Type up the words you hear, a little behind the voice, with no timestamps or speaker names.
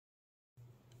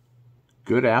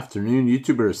Good afternoon,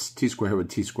 YouTubers. T-Square here with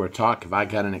T-Square Talk. I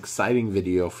got an exciting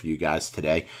video for you guys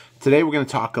today. Today we're going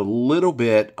to talk a little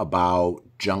bit about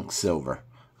junk silver.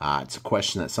 It's a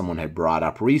question that someone had brought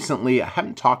up recently. I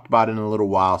haven't talked about it in a little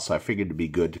while, so I figured it'd be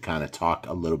good to kind of talk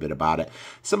a little bit about it.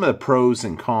 Some of the pros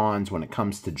and cons when it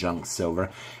comes to junk silver.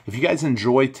 If you guys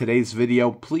enjoyed today's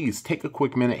video, please take a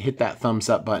quick minute, hit that thumbs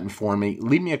up button for me.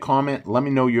 Leave me a comment. Let me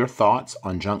know your thoughts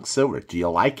on junk silver. Do you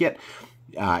like it?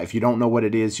 If you don't know what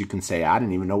it is, you can say, I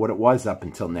didn't even know what it was up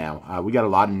until now. We got a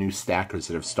lot of new stackers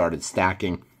that have started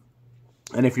stacking.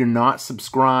 And if you're not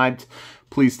subscribed,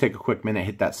 please take a quick minute,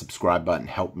 hit that subscribe button,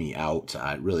 help me out.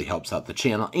 It really helps out the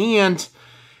channel. And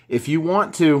if you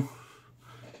want to,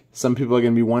 some people are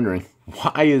going to be wondering,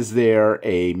 why is there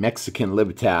a Mexican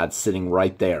Libertad sitting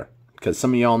right there? Because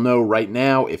some of y'all know right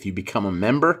now, if you become a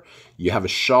member, you have a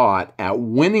shot at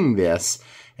winning this.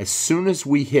 As soon as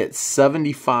we hit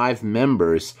 75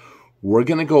 members, we're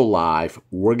going to go live.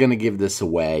 We're going to give this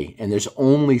away. And there's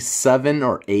only 7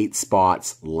 or 8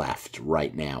 spots left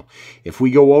right now. If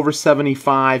we go over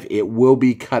 75, it will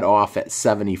be cut off at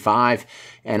 75.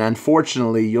 And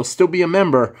unfortunately, you'll still be a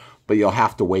member, but you'll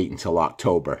have to wait until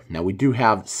October. Now, we do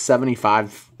have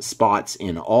 75 spots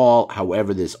in all.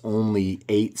 However, there's only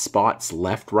 8 spots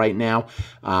left right now.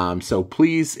 So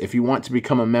please, if you want to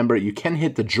become a member, you can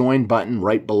hit the join button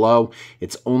right below.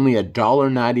 It's only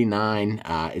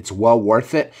 $1.99. It's well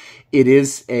worth it. It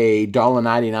is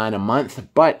 $1.99 a month,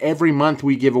 but every month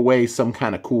we give away some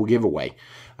kind of cool giveaway.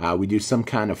 We do some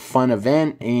kind of fun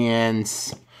event, and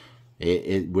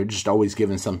we're just always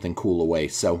giving something cool away.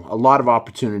 So a lot of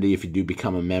opportunity if you do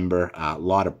become a member, a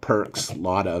lot of perks, a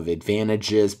lot of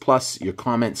advantages. Plus, your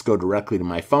comments go directly to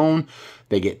my phone.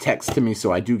 They get text to me,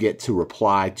 so I do get to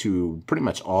reply to pretty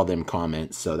much all them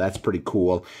comments. So that's pretty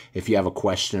cool. If you have a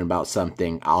question about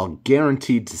something, I'll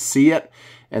guarantee to see it,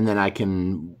 and then I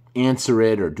can answer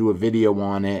it or do a video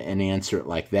on it and answer it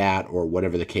like that, or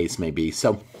whatever the case may be.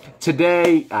 So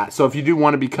today, so if you do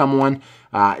want to become one,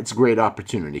 it's a great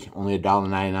opportunity. Only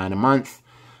 $1.99 a month,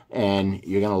 and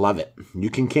you're going to love it. You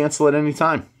can cancel at any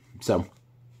time. So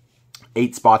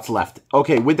 8 spots left.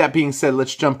 Okay, with that being said,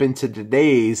 let's jump into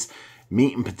today's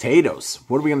meat and potatoes.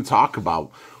 What are we going to talk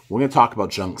about? We're going to talk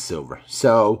about junk silver.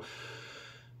 So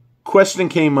question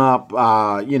came up,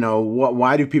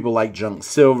 why do people like junk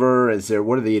silver?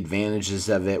 What are the advantages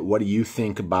of it? What do you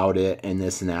think about it? And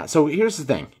this and that. So here's the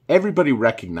thing. Everybody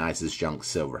recognizes junk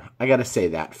silver. I got to say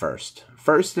that first.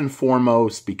 First and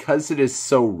foremost, because it is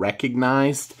so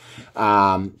recognized,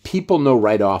 people know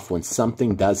right off when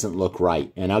something doesn't look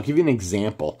right. And I'll give you an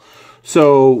example.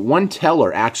 So one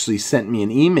teller actually sent me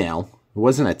an email. It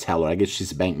wasn't a teller. I guess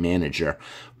she's a bank manager.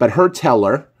 But her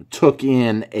teller took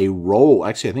in a roll.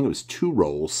 Actually, I think it was 2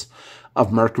 rolls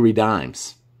of Mercury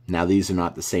dimes. Now, these are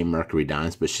not the same Mercury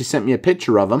dimes, but she sent me a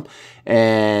picture of them,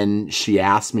 and she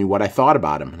asked me what I thought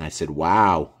about them. And I said,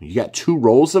 wow, you got 2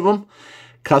 rolls of them?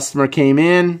 Customer came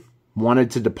in,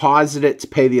 wanted to deposit it to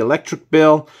pay the electric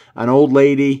bill, an old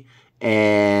lady,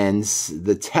 and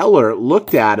the teller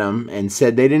looked at them and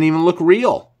said they didn't even look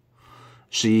real.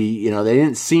 They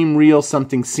didn't seem real.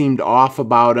 Something seemed off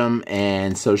about them,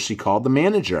 and so she called the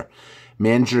manager.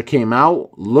 Manager came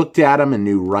out, looked at them, and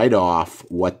knew right off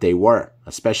what they were,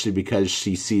 especially because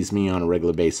she sees me on a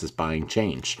regular basis buying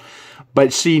change.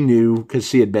 But she knew because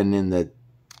she had been in the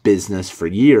business for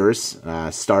years,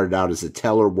 started out as a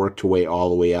teller, worked her way all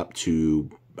the way up to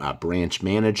branch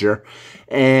manager,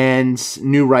 and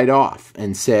knew right off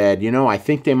and said, I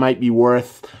think they might be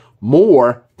worth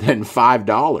more than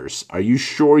 $5. Are you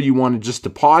sure you want to just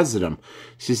deposit them?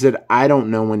 She said, I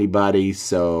don't know anybody,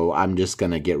 so I'm just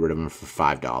going to get rid of them for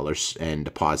 $5 and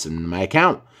deposit them in my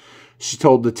account. She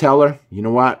told the teller, you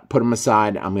know what, put them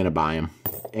aside, I'm going to buy them.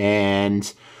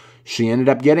 And she ended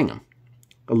up getting them.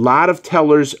 A lot of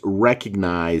tellers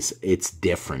recognize it's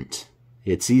different.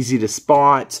 It's easy to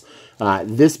spot.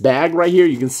 This bag right here,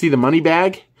 you can see the money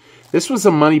bag. This was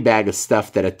a money bag of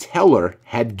stuff that a teller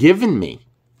had given me.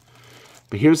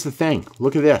 But here's the thing.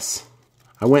 Look at this.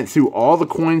 I went through all the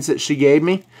coins that she gave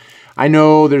me. I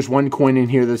know there's one coin in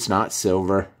here that's not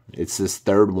silver. It's this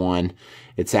third one.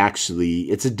 It's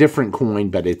a different coin,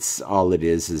 but all it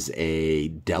is a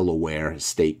Delaware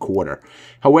state quarter.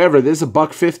 However, there's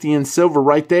 $1.50 in silver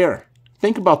right there.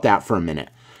 Think about that for a minute.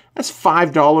 That's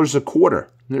 $5 a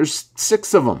quarter. There's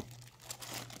 6 of them.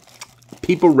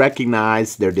 People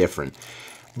recognize they're different.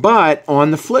 But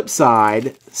on the flip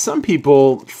side, some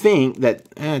people think that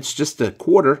it's just a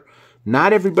quarter.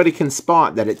 Not everybody can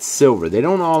spot that it's silver. They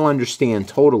don't all understand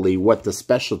totally what the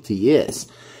specialty is.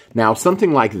 Now,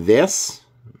 something like this,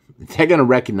 they're going to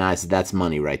recognize that that's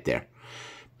money right there.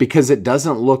 because it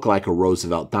doesn't look like a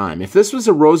Roosevelt dime. If this was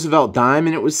a Roosevelt dime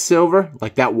and it was silver,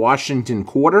 like that Washington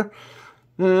quarter,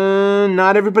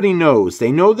 not everybody knows.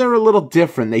 They know they're a little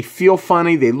different. They feel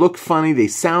funny, they look funny, they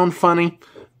sound funny,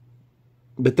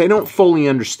 but they don't fully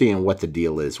understand what the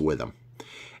deal is with them.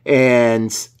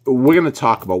 And we're going to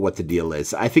talk about what the deal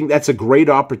is. I think that's a great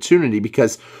opportunity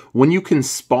because when you can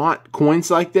spot coins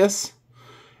like this,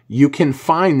 you can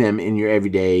find them in your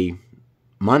everyday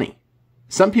money.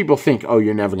 Some people think, oh,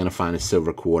 you're never going to find a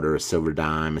silver quarter, a silver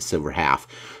dime, a silver half.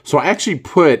 So I actually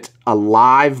put a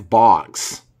live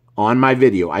box on my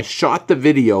video. I shot the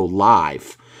video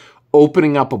live,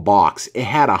 opening up a box. It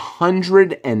had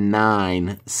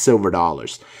 109 silver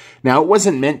dollars. Now, it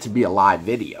wasn't meant to be a live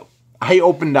video. I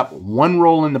opened up one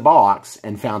roll in the box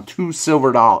and found two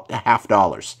silver half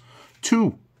dollars.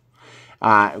 Two.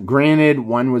 Granted,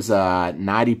 one was a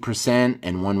 90%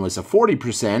 and one was a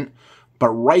 40%. But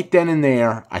right then and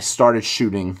there, I started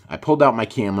shooting. I pulled out my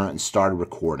camera and started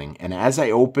recording. And as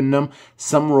I opened them,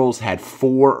 some rolls had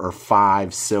 4 or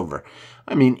 5 silver.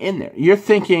 I mean, in there. You're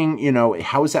thinking, you know,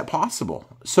 how is that possible?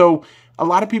 So a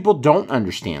lot of people don't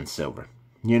understand silver.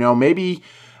 You know, maybe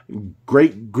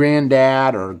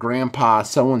great-granddad or grandpa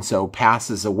so-and-so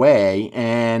passes away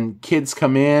and kids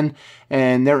come in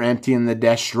and they're emptying the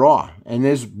desk drawer. And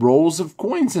there's rolls of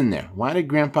coins in there. Why did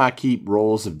grandpa keep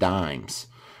rolls of dimes?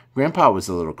 Grandpa was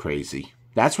a little crazy.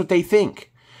 That's what they think.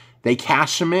 They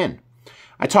cash them in.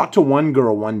 I talked to one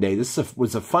girl one day. This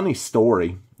was a funny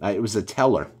story. It was a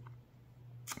teller.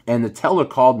 And the teller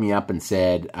called me up and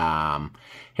said,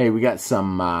 hey, we got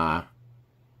some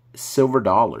silver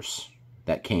dollars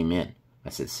that came in. I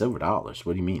said, silver dollars?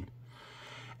 What do you mean?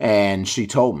 And she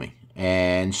told me.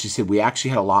 And she said, we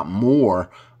actually had a lot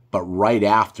more, but right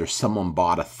after someone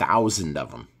bought 1,000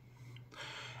 of them.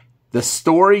 The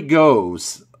story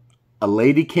goes, a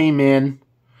lady came in,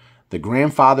 the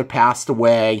grandfather passed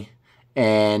away,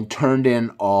 and turned in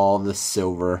all the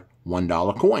silver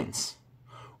 $1 coins.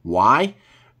 Why?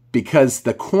 Because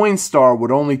the Coinstar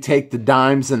would only take the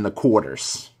dimes and the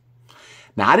quarters.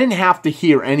 Now, I didn't have to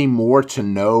hear any more to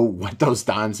know what those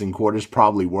dimes and quarters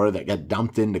probably were that got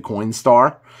dumped into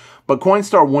Coinstar. But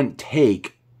Coinstar wouldn't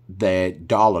take the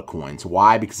dollar coins.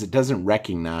 Why? Because it doesn't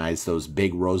recognize those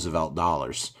big Roosevelt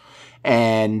dollars.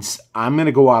 And I'm going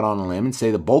to go out on a limb and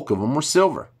say the bulk of them were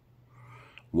silver.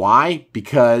 Why?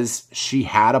 Because she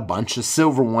had a bunch of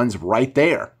silver ones right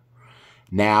there.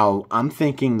 Now, I'm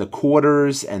thinking the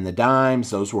quarters and the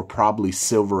dimes, those were probably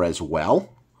silver as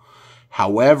well.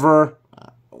 However,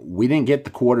 we didn't get the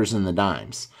quarters and the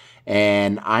dimes.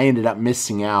 And I ended up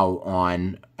missing out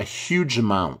on a huge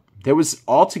amount. There was,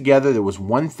 altogether, there was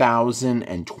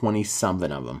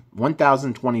 1,027 of them.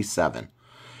 1,027.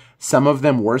 Some of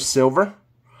them were silver.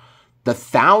 The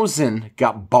 1,000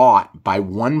 got bought by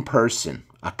one person,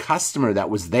 a customer that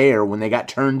was there when they got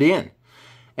turned in,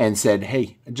 and said,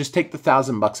 hey, just take the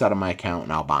 $1,000 out of my account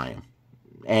and I'll buy them.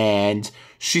 And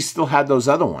she still had those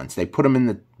other ones. They put them in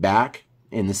the back,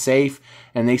 in the safe,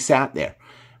 and they sat there.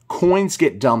 Coins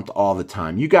get dumped all the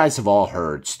time. You guys have all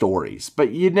heard stories, but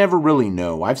you never really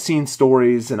know. I've seen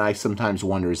stories, and I sometimes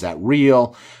wonder, is that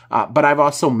real? But I've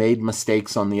also made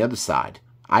mistakes on the other side.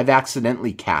 I've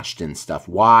accidentally cashed in stuff.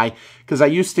 Why? Because I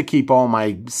used to keep all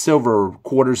my silver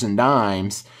quarters and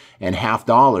dimes and half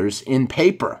dollars in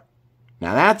paper.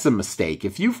 Now, that's a mistake.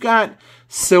 If you've got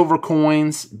silver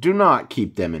coins, do not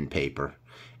keep them in paper.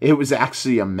 It was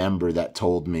actually a member that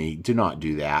told me, do not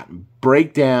do that.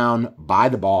 Break down, buy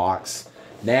the box.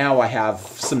 Now I have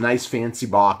some nice fancy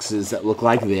boxes that look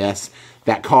like this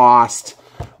that cost,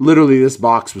 literally this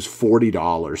box was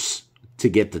 $40 to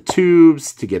get the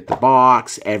tubes, to get the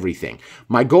box, everything.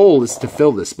 My goal is to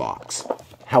fill this box.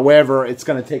 However, it's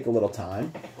going to take a little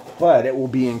time, but it will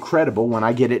be incredible when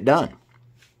I get it done.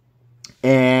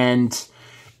 And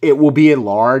it will be a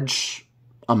large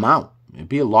amount. It'd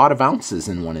be a lot of ounces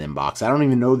in one of them boxes. I don't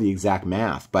even know the exact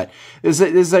math, but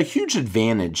there's a huge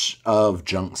advantage of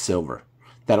junk silver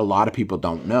that a lot of people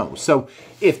don't know. So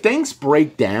if things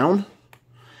break down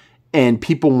and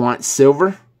people want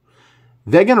silver,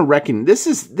 they're going to reckon this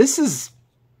is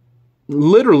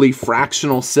literally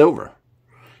fractional silver.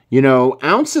 You know,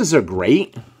 ounces are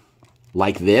great,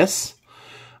 like this.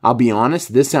 I'll be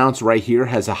honest, this ounce right here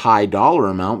has a high dollar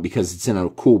amount because it's in a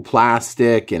cool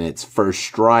plastic and it's first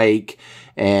strike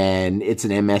and it's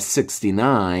an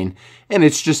MS69 and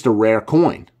it's just a rare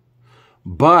coin.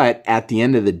 But at the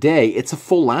end of the day, it's a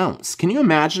full ounce. Can you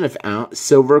imagine if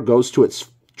silver goes to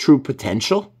its true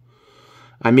potential?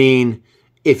 I mean,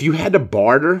 if you had to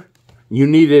barter, you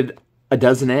needed a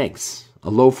dozen eggs, a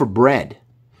loaf of bread.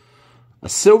 A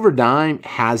silver dime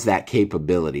has that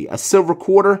capability. A silver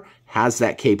quarter has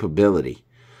that capability.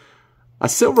 A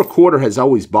silver quarter has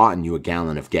always bought you a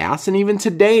gallon of gas, and even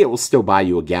today it will still buy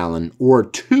you a gallon or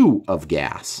two of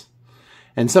gas.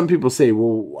 And some people say,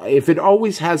 well, if it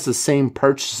always has the same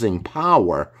purchasing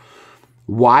power,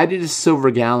 why did a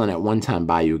silver gallon at one time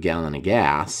buy you a gallon of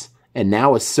gas, and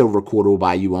now a silver quarter will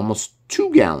buy you almost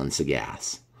 2 gallons of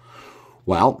gas?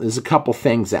 Well, there's a couple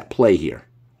things at play here.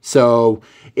 So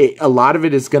a lot of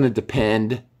it is going to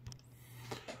depend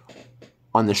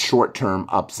on the short-term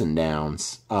ups and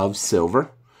downs of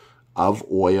silver, of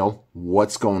oil,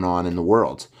 what's going on in the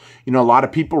world. You know, a lot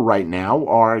of people right now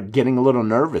are getting a little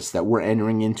nervous that we're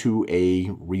entering into a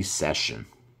recession.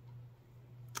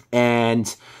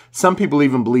 And some people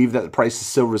even believe that the price of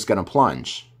silver is going to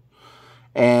plunge.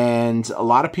 And a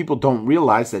lot of people don't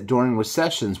realize that during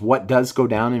recessions, what does go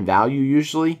down in value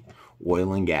usually?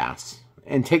 Oil and gas.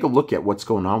 And take a look at what's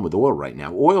going on with oil right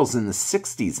now. Oil's in the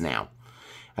 60s now.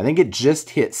 I think it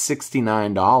just hit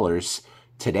 $69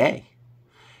 today.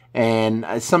 And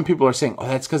some people are saying, oh,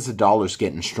 that's because the dollar's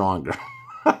getting stronger.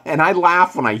 And I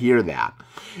laugh when I hear that.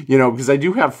 You know, because I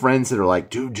do have friends that are like,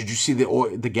 dude, did you see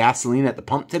the gasoline at the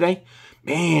pump today?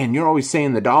 Man, you're always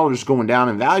saying the dollar's going down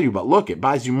in value, but look, it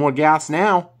buys you more gas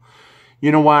now.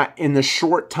 You know what? In the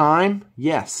short time,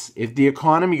 yes, if the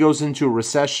economy goes into a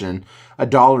recession, a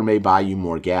dollar may buy you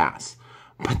more gas.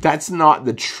 But that's not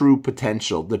the true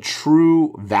potential, the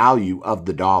true value of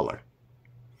the dollar.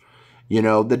 You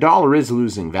know, the dollar is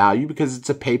losing value because it's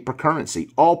a paper currency.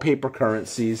 All paper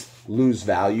currencies lose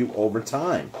value over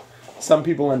time. Some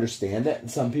people understand it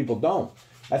and some people don't.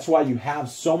 That's why you have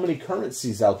so many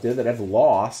currencies out there that have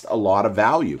lost a lot of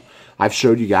value. I've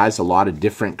showed you guys a lot of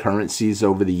different currencies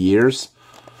over the years.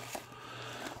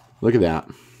 Look at that.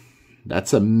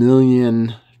 That's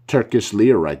 1,000,000 Turkish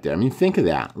lira right there. I mean, think of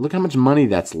that. Look how much money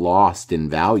that's lost in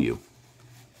value.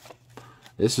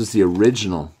 This was the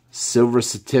original silver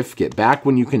certificate back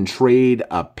when you can trade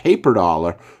a paper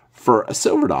dollar for a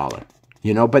silver dollar.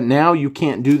 You know, but now you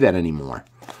can't do that anymore.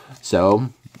 So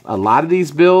a lot of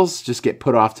these bills just get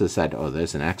put off to the side. Oh,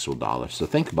 there's an actual dollar. So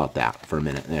think about that for a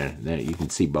minute. There you can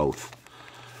see both.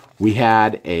 We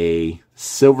had a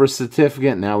silver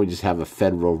certificate. Now we just have a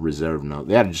Federal Reserve note.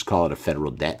 They ought to just call it a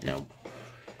federal debt note.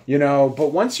 You know,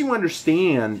 but once you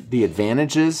understand the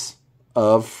advantages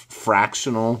of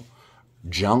fractional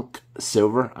junk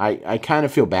silver, I kind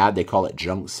of feel bad they call it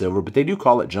junk silver, but they do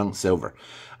call it junk silver,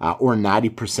 or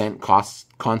 90%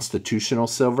 constitutional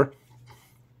silver.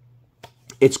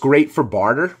 It's great for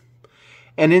barter,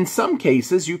 and in some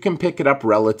cases, you can pick it up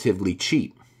relatively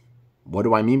cheap. What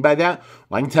do I mean by that?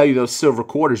 Well, I can tell you those silver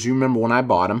quarters, you remember when I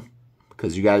bought them,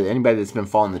 because you guys, anybody that's been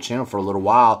following the channel for a little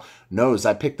while knows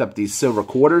I picked up these silver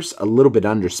quarters a little bit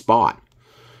under spot.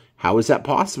 How is that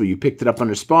possible? You picked it up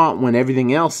under spot when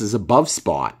everything else is above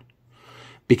spot.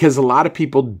 Because a lot of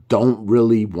people don't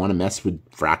really want to mess with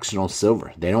fractional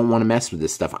silver. They don't want to mess with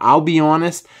this stuff. I'll be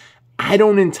honest, I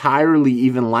don't entirely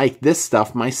even like this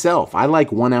stuff myself. I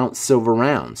like 1 ounce silver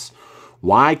rounds.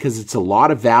 Why? Because it's a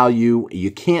lot of value. You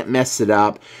can't mess it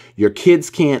up. Your kids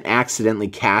can't accidentally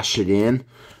cash it in.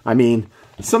 I mean,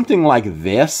 something like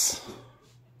this,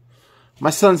 my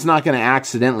son's not going to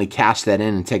accidentally cash that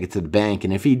in and take it to the bank.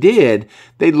 And if he did,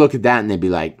 they'd look at that and they'd be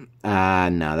like,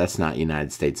 no, that's not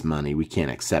United States money. We can't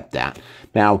accept that.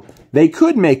 Now, they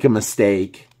could make a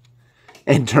mistake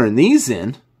and turn these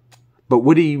in, but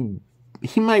would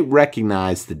he might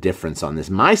recognize the difference on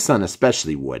this. My son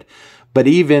especially would. But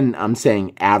even, I'm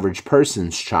saying, average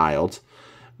person's child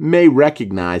may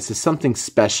recognize there's something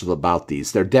special about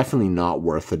these. They're definitely not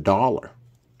worth $1.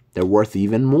 They're worth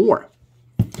even more.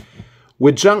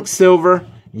 With junk silver,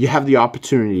 you have the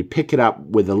opportunity to pick it up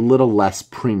with a little less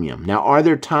premium. Now, are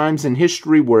there times in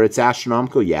history where it's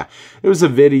astronomical? Yeah. There was a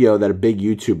video that a big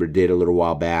YouTuber did a little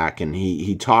while back, and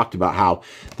he talked about how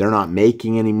they're not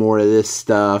making any more of this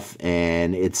stuff,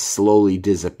 and it's slowly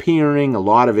disappearing. A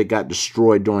lot of it got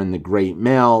destroyed during the Great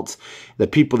Melt. The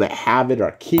people that have it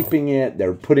are keeping it.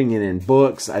 They're putting it in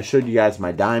books. I showed you guys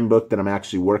my dime book that I'm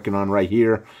actually working on right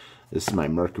here. This is my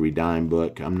Mercury dime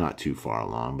book. I'm not too far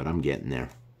along, but I'm getting there.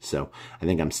 So I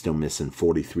think I'm still missing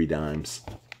 43 dimes.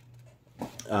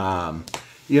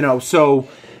 You know, so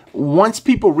once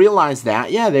people realize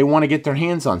that, yeah, they want to get their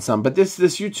hands on some. But this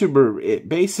YouTuber,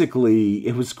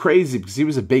 it was crazy because he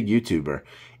was a big YouTuber.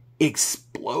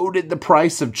 Exploded the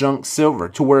price of junk silver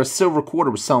to where a silver quarter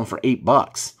was selling for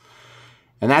 $8.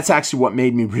 And that's actually what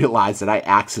made me realize that I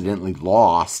accidentally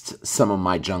lost some of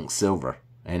my junk silver.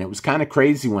 And it was kind of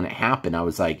crazy when it happened. I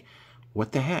was like,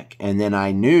 what the heck? And then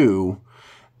I knew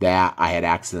that I had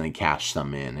accidentally cashed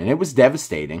some in. And it was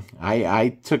devastating.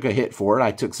 I took a hit for it.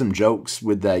 I took some jokes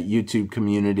with the YouTube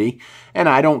community. And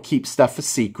I don't keep stuff a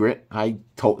secret. I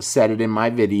said it in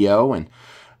my video. And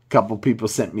a couple people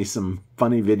sent me some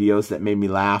funny videos that made me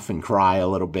laugh and cry a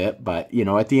little bit. But, you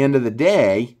know, at the end of the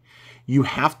day, you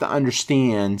have to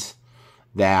understand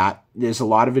that there's a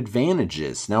lot of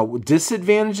advantages. Now,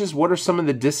 disadvantages, what are some of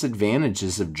the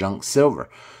disadvantages of junk silver?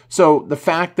 So the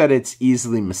fact that it's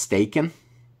easily mistaken,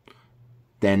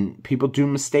 then people do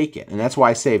mistake it. And that's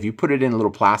why I say if you put it in little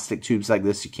plastic tubes like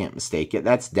this, you can't mistake it.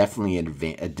 That's definitely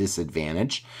a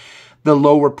disadvantage. The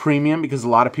lower premium, because a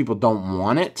lot of people don't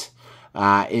want it,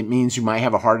 it means you might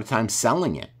have a harder time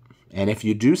selling it. And if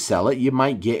you do sell it, you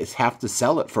might have to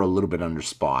sell it for a little bit under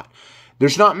spot.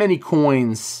 There's not many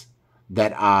coins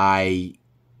that I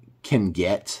can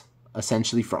get,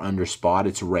 essentially, for under spot.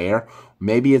 It's rare.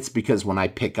 Maybe it's because when I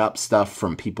pick up stuff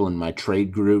from people in my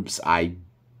trade groups, I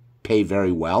pay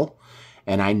very well,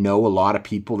 and I know a lot of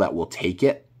people that will take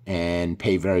it and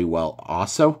pay very well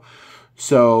also.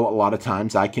 So a lot of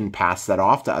times I can pass that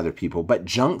off to other people. But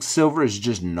junk silver is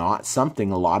just not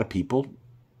something a lot of people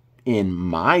in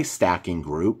my stacking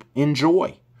group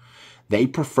enjoy. They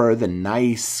prefer the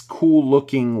nice,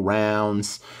 cool-looking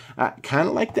rounds, kind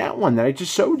of like that one that I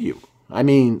just showed you. I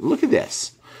mean, look at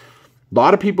this. A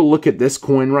lot of people look at this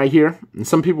coin right here, and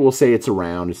some people will say it's a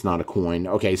round, it's not a coin.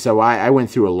 Okay, so I went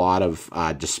through a lot of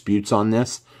disputes on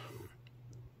this,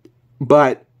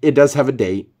 but it does have a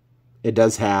date. It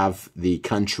does have the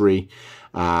country.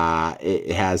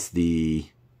 It has the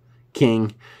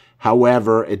king.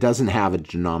 However, it doesn't have a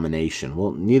denomination.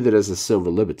 Well, neither does a silver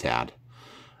Libertad.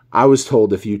 I was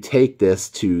told if you take this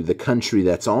to the country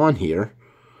that's on here,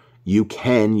 you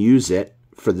can use it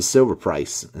for the silver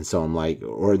price. And so I'm like,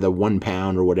 or the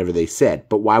 £1 or whatever they said.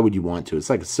 But why would you want to? It's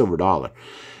like a silver dollar.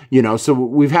 You know, so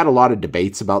we've had a lot of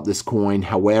debates about this coin.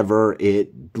 However,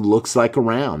 it looks like a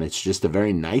round. It's just a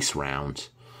very nice round.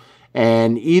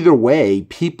 And either way,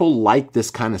 people like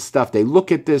this kind of stuff. They look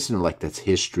at this and they're like, that's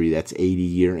history. That's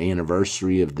 80-year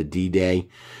anniversary of the D-Day.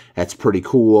 That's pretty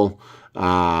cool.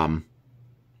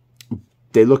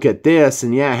 They look at this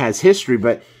and, yeah, it has history.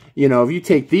 But, you know, if you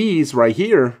take these right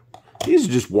here, these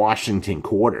are just Washington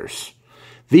quarters.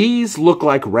 These look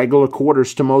like regular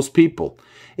quarters to most people.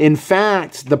 In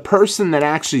fact, the person that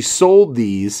actually sold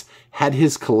these had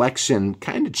his collection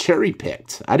kind of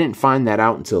cherry-picked. I didn't find that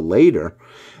out until later,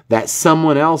 that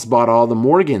someone else bought all the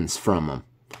Morgans from him.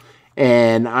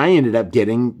 And I ended up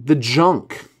getting the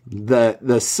junk,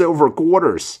 the silver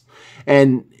quarters.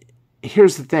 And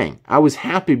here's the thing. I was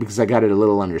happy because I got it a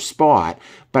little under spot,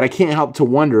 but I can't help to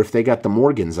wonder if they got the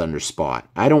Morgans under spot.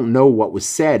 I don't know what was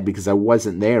said because I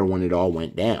wasn't there when it all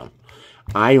went down.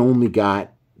 I only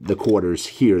got the quarters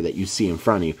here that you see in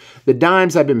front of you. The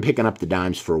dimes, I've been picking up the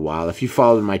dimes for a while. If you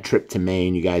followed my trip to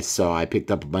Maine, you guys saw I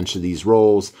picked up a bunch of these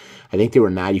rolls. I think they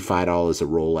were $95 a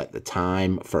roll at the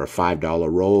time for a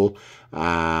 $5 roll.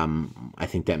 I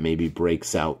think that maybe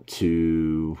breaks out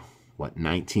to, what,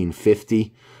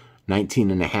 $19.50?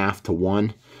 19.5 to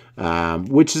 1,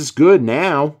 which is good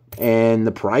now, and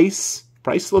the price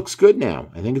looks good now.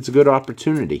 I think it's a good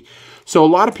opportunity. So a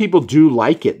lot of people do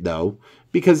like it though,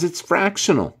 because it's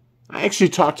fractional. I actually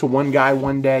talked to one guy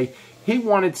one day. He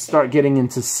wanted to start getting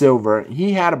into silver.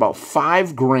 He had about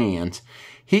 $5 grand.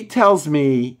 He tells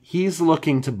me he's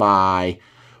looking to buy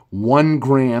 1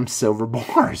 gram silver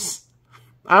bars.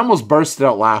 I almost bursted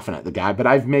out laughing at the guy, but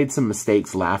I've made some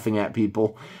mistakes laughing at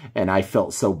people, and I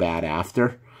felt so bad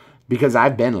after because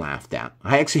I've been laughed at.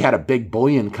 I actually had a big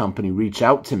bullion company reach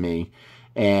out to me,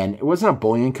 and it wasn't a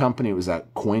bullion company. It was a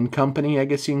coin company, I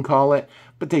guess you can call it,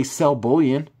 but they sell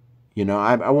bullion. You know,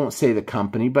 I won't say the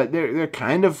company, but they're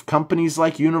kind of companies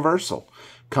like Universal,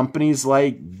 companies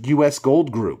like U.S.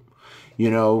 Gold Group. You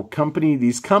know,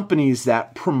 these companies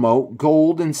that promote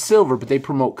gold and silver, but they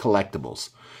promote collectibles.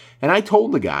 And I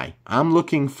told the guy, I'm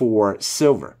looking for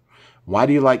silver. Why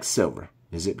do you like silver?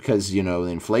 Is it because, you know,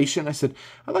 inflation? I said,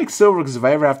 I like silver because if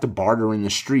I ever have to barter in the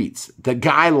streets. The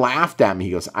guy laughed at me.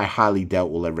 He goes, I highly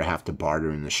doubt we'll ever have to barter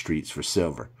in the streets for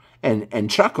silver. And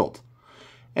chuckled.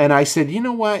 And I said, you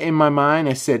know what? In my mind,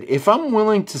 I said, if I'm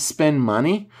willing to spend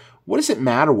money, what does it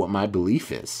matter what my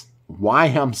belief is? Why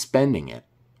I'm spending it?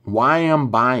 Why I'm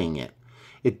buying it?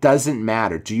 It doesn't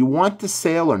matter. Do you want the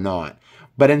sale or not?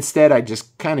 But instead, I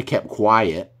just kind of kept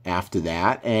quiet after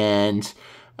that. And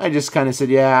I just kind of said,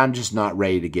 yeah, I'm just not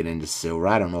ready to get into silver.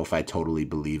 I don't know if I totally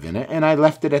believe in it. And I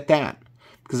left it at that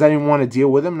because I didn't want to deal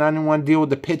with him. And I didn't want to deal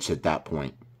with the pitch at that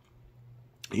point.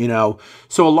 You know,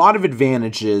 so a lot of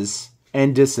advantages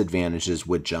and disadvantages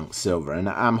with junk silver. And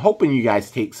I'm hoping you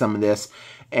guys take some of this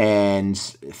And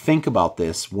think about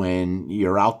this when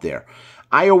you're out there.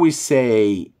 I always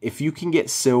say, if you can get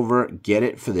silver, get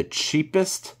it for the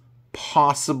cheapest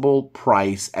possible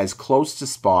price, as close to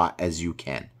spot as you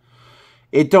can.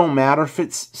 It don't matter if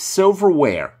it's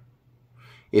silverware.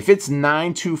 If it's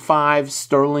 925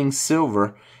 sterling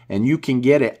silver and you can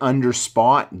get it under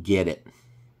spot, get it.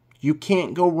 You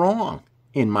can't go wrong,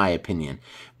 in my opinion,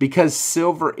 because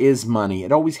silver is money.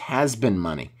 It always has been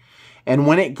money. And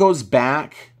when it goes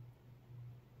back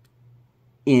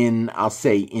in, I'll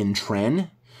say, in trend,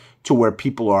 to where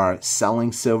people are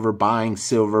selling silver, buying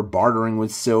silver, bartering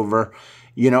with silver,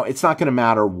 you know, it's not going to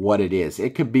matter what it is.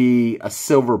 It could be a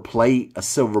silver plate, a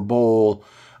silver bowl,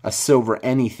 a silver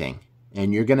anything,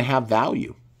 and you're going to have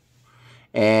value.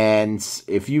 And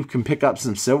if you can pick up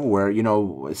some silverware, you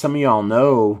know, some of y'all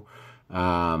know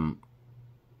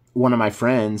one of my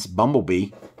friends, Bumblebee,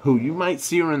 who you might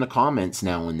see her in the comments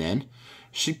now and then.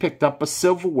 She picked up a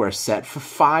silverware set for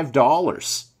 $5.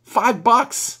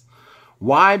 $5.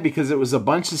 Why? Because it was a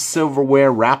bunch of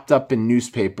silverware wrapped up in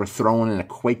newspaper thrown in a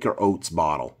Quaker Oats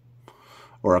bottle.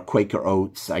 Or a Quaker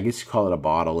Oats, I guess you call it a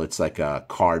bottle. It's like a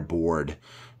cardboard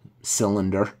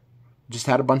cylinder. Just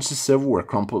had a bunch of silverware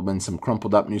crumpled and some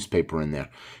crumpled up newspaper in there.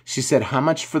 She said, "How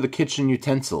much for the kitchen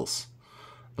utensils?"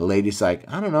 The lady's like,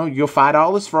 "I don't know, you go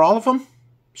 $5 for all of them?"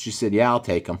 She said, "Yeah, I'll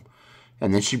take them."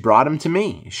 And then she brought them to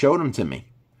me, showed them to me.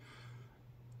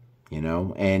 You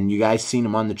know, and you guys seen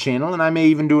them on the channel, and I may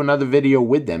even do another video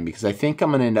with them, because I think I'm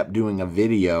going to end up doing a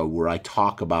video where I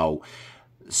talk about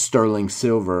sterling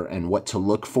silver and what to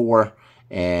look for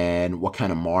and what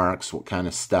kind of marks, what kind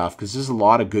of stuff, because there's a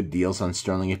lot of good deals on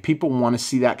sterling. If people want to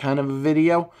see that kind of a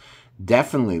video,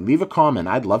 definitely leave a comment.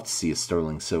 I'd love to see a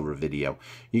sterling silver video.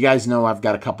 You guys know I've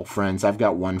got a couple friends. I've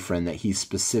got one friend that he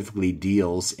specifically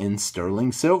deals in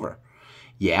sterling silver.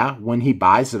 Yeah, when he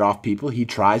buys it off people, he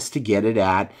tries to get it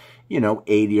at, you know,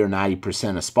 80 or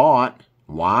 90% a spot.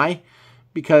 Why?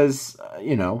 Because,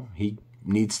 you know, he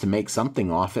needs to make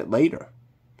something off it later.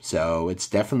 So it's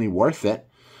definitely worth it.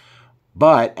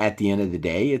 But at the end of the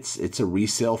day, it's a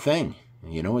resale thing.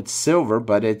 You know, it's silver,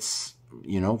 but it's,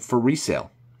 you know, for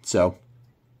resale. So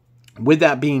with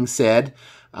that being said,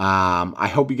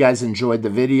 I hope you guys enjoyed the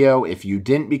video. If you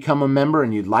didn't become a member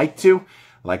and you'd like to,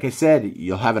 like I said,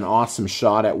 you'll have an awesome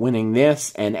shot at winning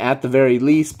this. And at the very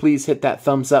least, please hit that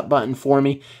thumbs up button for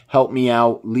me. Help me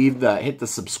out. Hit the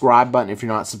subscribe button if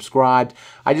you're not subscribed.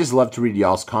 I just love to read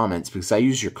y'all's comments, because I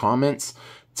use your comments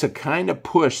to kind of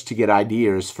push to get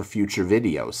ideas for future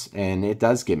videos. And it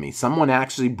does give me. Someone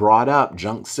actually brought up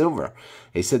junk silver.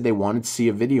 They said they wanted to see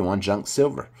a video on junk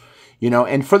silver. You know,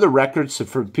 and for the record, so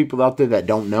for people out there that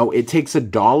don't know, it takes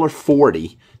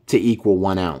 $1.40 to equal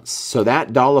 1 ounce. So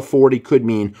that $1.40 could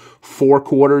mean 4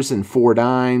 quarters and 4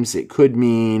 dimes. It could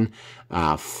mean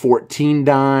 14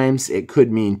 dimes. It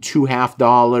could mean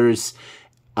 $2.50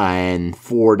 and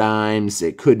 4 dimes.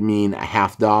 It could mean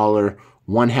 $0.50,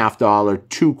 $1.50,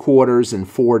 2 quarters and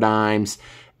 4 dimes.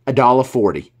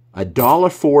 $1.40.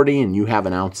 $1.40 and you have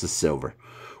an ounce of silver.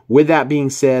 With that being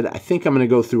said, I think I'm going to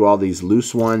go through all these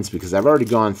loose ones, because I've already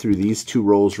gone through these 2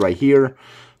 rolls right here.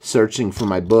 Searching for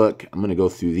my book, I'm going to go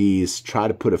through these, try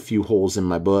to put a few holes in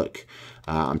my book.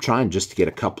 I'm trying just to get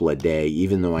a couple a day,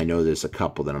 even though I know there's a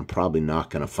couple that I'm probably not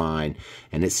going to find.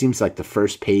 And it seems like the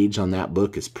first page on that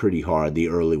book is pretty hard, the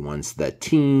early ones. The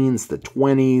teens, the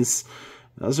 20s,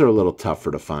 those are a little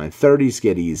tougher to find. 30s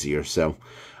get easier, so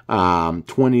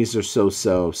 20s are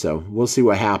so-so. So we'll see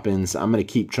what happens. I'm going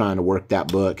to keep trying to work that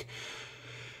book.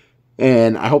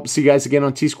 And I hope to see you guys again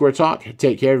on T-Square Talk.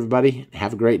 Take care, everybody.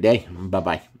 Have a great day.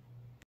 Bye-bye.